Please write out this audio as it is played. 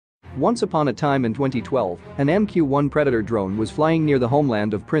Once upon a time in 2012, an Mq-1 Predator drone was flying near the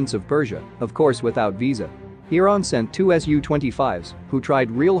homeland of Prince of Persia, of course without visa. Iran sent two Su-25s, who tried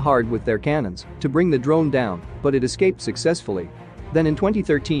real hard with their cannons, to bring the drone down, but it escaped successfully. Then in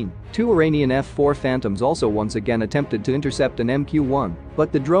 2013, two Iranian F-4 Phantoms also once again attempted to intercept an Mq-1,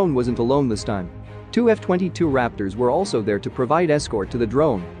 but the drone wasn't alone this time. Two F-22 Raptors were also there to provide escort to the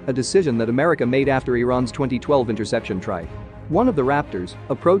drone, a decision that America made after Iran's 2012 interception try. One of the Raptors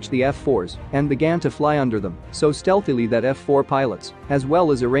approached the F-4s and began to fly under them so stealthily that F-4 pilots, as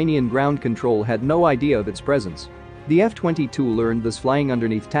well as Iranian ground control, had no idea of its presence. The F-22 learned this flying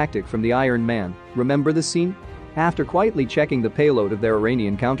underneath tactic from the Iron Man. Remember the scene? After quietly checking the payload of their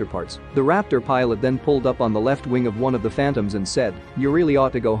Iranian counterparts, the Raptor pilot then pulled up on the left wing of one of the Phantoms and said, "You really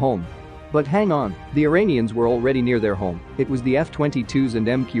ought to go home." But hang on, the Iranians were already near their home. It was the F-22s and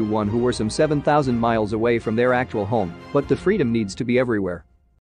Mq-1 who were some 7,000 miles away from their actual home, but the freedom needs to be everywhere.